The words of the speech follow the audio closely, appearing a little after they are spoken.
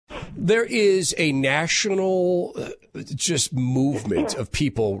There is a national just movement of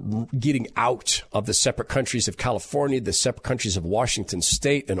people getting out of the separate countries of California, the separate countries of Washington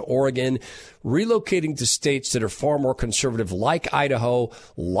State and Oregon, relocating to states that are far more conservative, like Idaho,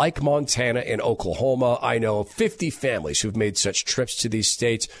 like Montana and Oklahoma. I know 50 families who've made such trips to these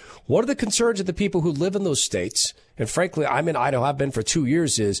states. One of the concerns of the people who live in those states, and frankly, I'm in Idaho, I've been for 2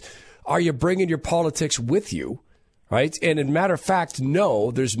 years, is are you bringing your politics with you? Right. And as a matter of fact, no,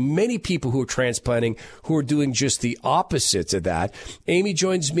 there's many people who are transplanting who are doing just the opposite of that. Amy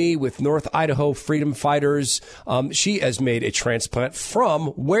joins me with North Idaho Freedom Fighters. She has made a transplant from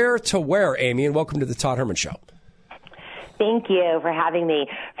where to where, Amy? And welcome to the Todd Herman Show. Thank you for having me.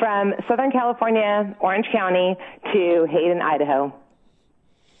 From Southern California, Orange County, to Hayden, Idaho.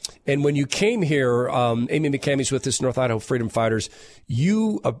 And when you came here, Amy McCammy's with us, North Idaho Freedom Fighters.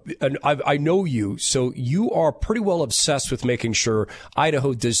 I know you, so you are pretty well obsessed with making sure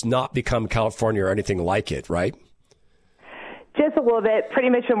Idaho does not become California or anything like it, right? Just a little bit. Pretty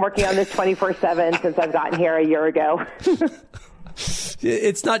much been working on this 24/7 since I've gotten here a year ago.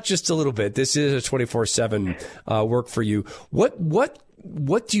 It's not just a little bit. This is a 24/7 work for you. What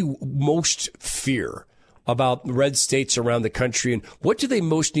do you most fear about red states around the country, and what do they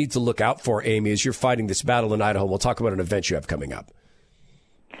most need to look out for, Amy, as you're fighting this battle in Idaho? We'll talk about an event you have coming up.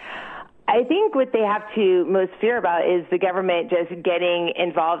 I think what they have to most fear about is the government just getting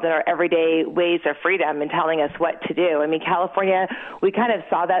involved in our everyday ways of freedom and telling us what to do. I mean, California, we kind of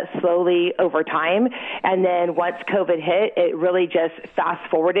saw that slowly over time. And then once COVID hit, it really just fast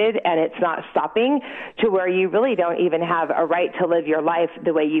forwarded and it's not stopping to where you really don't even have a right to live your life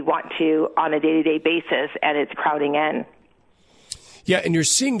the way you want to on a day-to-day basis, and it's crowding in. Yeah, and you're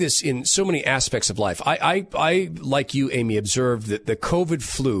seeing this in so many aspects of life. I like you, Amy, observed that the COVID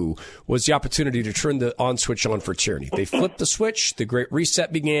flu was the opportunity to turn the on switch on for tyranny. They flipped the switch. The Great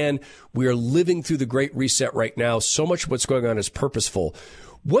Reset began. We are living through the Great Reset right now. So much of what's going on is purposeful.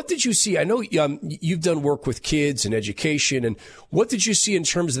 What did you see? I know you've done work with kids and education, and what did you see in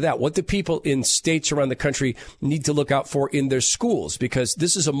terms of that? What do people in states around the country need to look out for in their schools? Because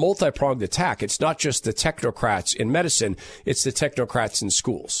this is a multi-pronged attack. It's not just the technocrats in medicine, it's the technocrats in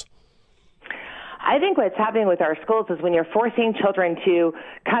schools. I think what's happening with our schools is when you're forcing children to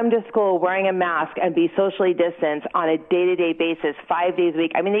come to school wearing a mask and be socially distanced on a day-to-day basis, 5 days a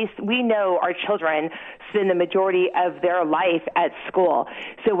week. I mean, we know our children spend the majority of their life at school.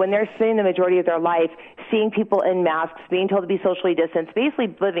 So when they're spending the majority of their life seeing people in masks, being told to be socially distanced,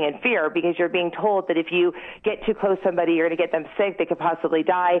 basically living in fear because you're being told that if you get too close to somebody, you're going to get them sick, they could possibly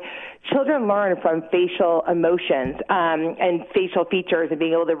die. Children learn from facial emotions and facial features and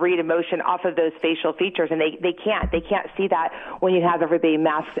being able to read emotion off of those facial features, and they can't see that when you have everybody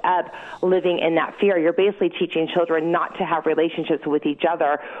masked up living in that fear. You're basically teaching children not to have relationships with each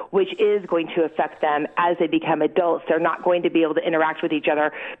other, which is going to affect them as they become adults. They're not going to be able to interact with each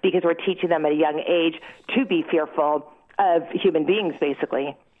other because we're teaching them at a young age to be fearful of human beings,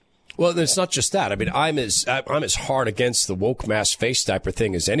 basically. Well, it's not just that. I mean, I'm as hard against the woke mask face diaper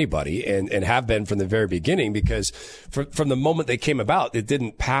thing as anybody, and have been from the very beginning, because from the moment they came about, it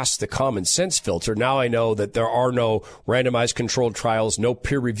didn't pass the common sense filter. Now I know that there are no randomized controlled trials, no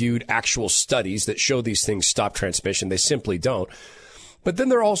peer-reviewed actual studies that show these things stop transmission. They simply don't. But then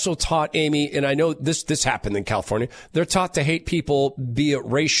they're also taught, Amy, and I know this happened in California, they're taught to hate people, be a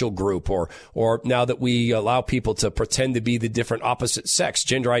racial group, or now that we allow people to pretend to be the different opposite sex,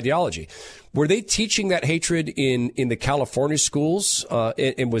 gender ideology. Were they teaching that hatred in the California schools?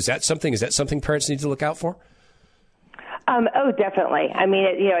 And is that something parents need to look out for? Oh, definitely. I mean,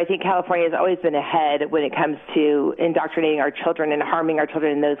 I think California has always been ahead when it comes to indoctrinating our children and harming our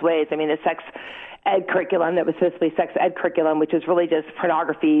children in those ways. I mean, the sex ed curriculum that was supposed to be sex ed curriculum, which is really just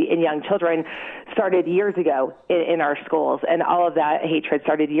pornography in young children, started years ago in our schools. And all of that hatred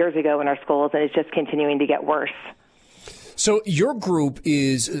started years ago in our schools, and it's just continuing to get worse. So your group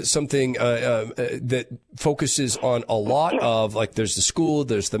is something that focuses on a lot of, like, there's the school,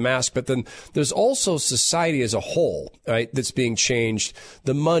 there's the mask, but then there's also society as a whole, right, that's being changed,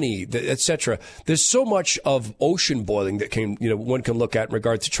 the money, et cetera. There's so much of ocean boiling that one can look at in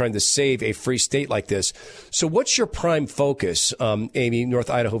regard to trying to save a free state like this. So what's your prime focus, Amy, North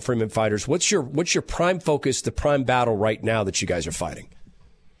Idaho Freedom Fighters? What's your prime focus, the prime battle right now that you guys are fighting?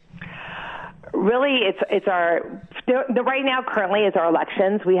 Really, it's right now currently is our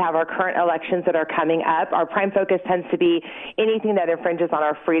elections. We have our current elections that are coming up. Our prime focus tends to be anything that infringes on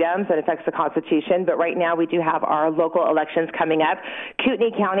our freedoms and affects the Constitution. But right now we do have our local elections coming up.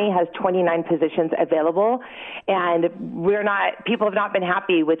 Kootenai County has 29 positions available, and people have not been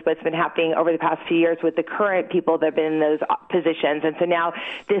happy with what's been happening over the past few years with the current people that have been in those positions. And so now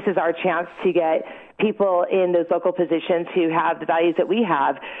this is our chance to get people in those local positions who have the values that we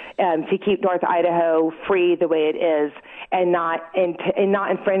have, to keep North Idaho free the way it is and not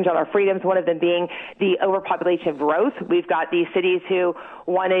infringe on our freedoms, one of them being the overpopulation of growth. We've got these cities who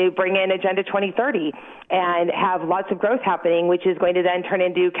want to bring in Agenda 2030 and have lots of growth happening, which is going to then turn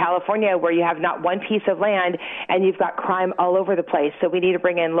into California, where you have not one piece of land and you've got crime all over the place. So we need to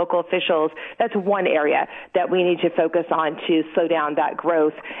bring in local officials. That's one area that we need to focus on to slow down that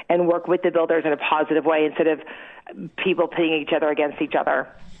growth and work with the builders in a positive way instead of people pitting each other against each other.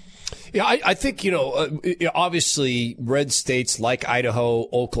 Yeah, I think, obviously red states like Idaho,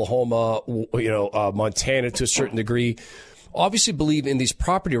 Oklahoma, Montana to a certain degree obviously believe in these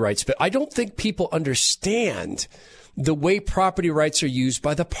property rights, but I don't think people understand the way property rights are used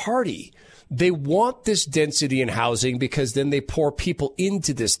by the party. They want this density in housing because then they pour people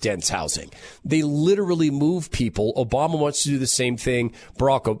into this dense housing. They literally move people. Obama wants to do the same thing.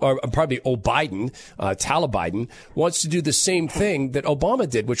 Biden, Talibiden, wants to do the same thing that Obama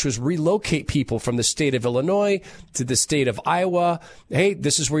did, which was relocate people from the state of Illinois to the state of Iowa. Hey,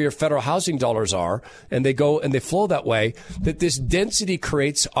 this is where your federal housing dollars are. And they go and they flow that way. That this density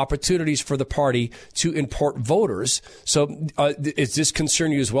creates opportunities for the party to import voters. So does this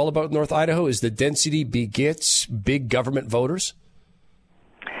concern you as well about North Idaho? Is the density begets big government voters?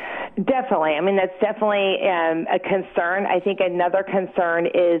 Definitely. I mean, that's definitely a concern. I think another concern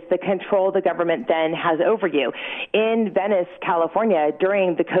is the control the government then has over you. In Venice, California,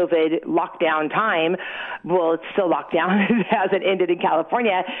 during the COVID lockdown time, well, it's still locked down. It hasn't ended in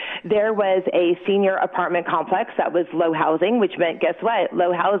California. There was a senior apartment complex that was low housing, which meant, guess what?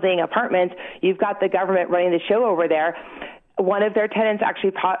 Low housing apartments, you've got the government running the show over there. One of their tenants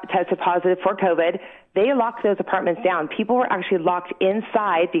actually tested positive for COVID. They locked those apartments down. People were actually locked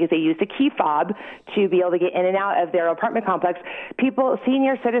inside because they used a key fob to be able to get in and out of their apartment complex.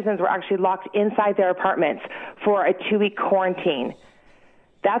 Senior citizens were actually locked inside their apartments for a 2-week quarantine.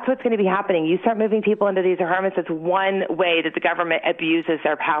 That's what's going to be happening. You start moving people into these apartments. It's one way that the government abuses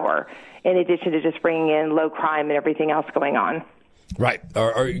their power, in addition to just bringing in low crime and everything else going on. Right.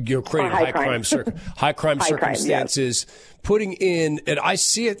 Or creating high crime circumstances, yes. Putting in, and I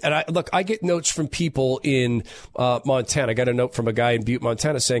see it, and I get notes from people in Montana. I got a note from a guy in Butte,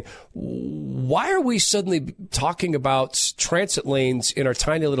 Montana saying, why are we suddenly talking about transit lanes in our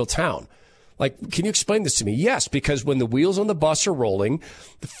tiny little town? Like, can you explain this to me? Yes, because when the wheels on the bus are rolling,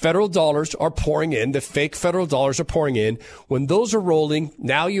 the federal dollars are pouring in, the fake federal dollars are pouring in. When those are rolling,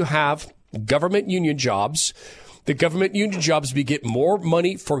 now you have government union jobs. The government union jobs beget more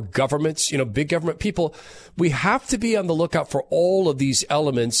money for governments, big government people. We have to be on the lookout for all of these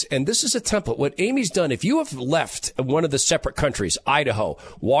elements. And this is a template. What Amy's done, if you have left one of the separate countries, Idaho,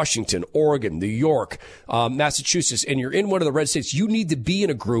 Washington, Oregon, New York, Massachusetts, and you're in one of the red states, you need to be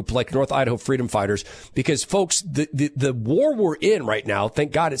in a group like North Idaho Freedom Fighters because, folks, the war we're in right now,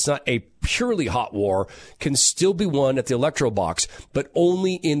 thank God it's not a purely hot war, can still be won at the electoral box, but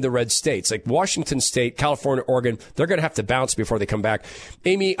only in the red states. Like Washington State, California, Oregon, they're going to have to bounce before they come back.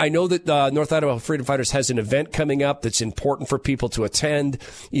 Amy, I know that North Idaho Freedom Fighters has an event coming up that's important for people to attend,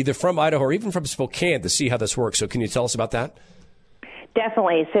 either from Idaho or even from Spokane, to see how this works. So can you tell us about that?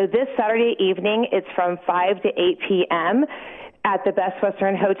 Definitely. So this Saturday evening, it's from 5 to 8 p.m., at the Best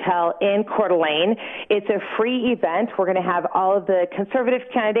Western Hotel in Coeur d'Alene. It's a free event. We're going to have all of the conservative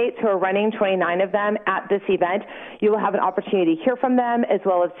candidates who are running, 29 of them, at this event. You will have an opportunity to hear from them, as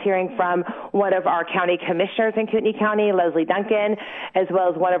well as hearing from one of our county commissioners in Kootenai County, Leslie Duncan, as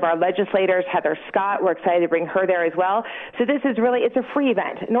well as one of our legislators, Heather Scott. We're excited to bring her there as well. So this is it's a free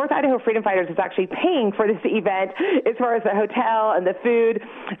event. North Idaho Freedom Fighters is actually paying for this event as far as the hotel and the food.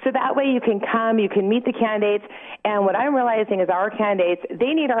 So that way you can come, you can meet the candidates. And what I'm realizing is our candidates,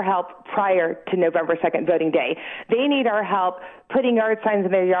 they need our help prior to November 2nd voting day. They need our help putting yard signs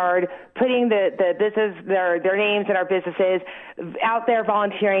in their yard, putting the business, their names in our businesses, out there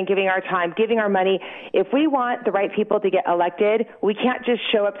volunteering, giving our time, giving our money. If we want the right people to get elected, we can't just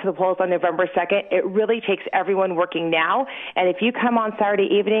show up to the polls on November 2nd. It really takes everyone working now. And if you come on Saturday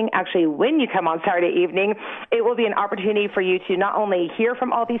evening, actually when you come on Saturday evening, it will be an opportunity for you to not only hear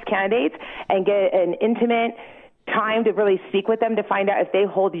from all these candidates and get an intimate time to really speak with them to find out if they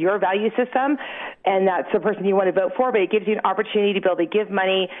hold your value system and that's the person you want to vote for, but it gives you an opportunity to be able to give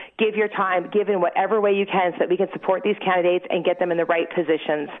money, give your time, give in whatever way you can so that we can support these candidates and get them in the right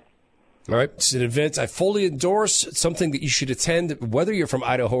positions. All right. It's an event I fully endorse. It's something that you should attend, whether you're from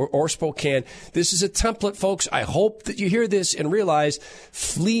Idaho or Spokane. This is a template, folks. I hope that you hear this and realize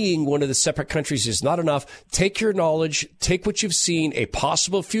fleeing one of the separate countries is not enough. Take your knowledge, take what you've seen, a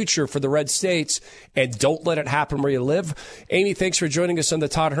possible future for the red states, and don't let it happen where you live. Amy, thanks for joining us on the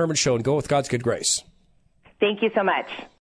Todd Herman Show, and go with God's good grace. Thank you so much.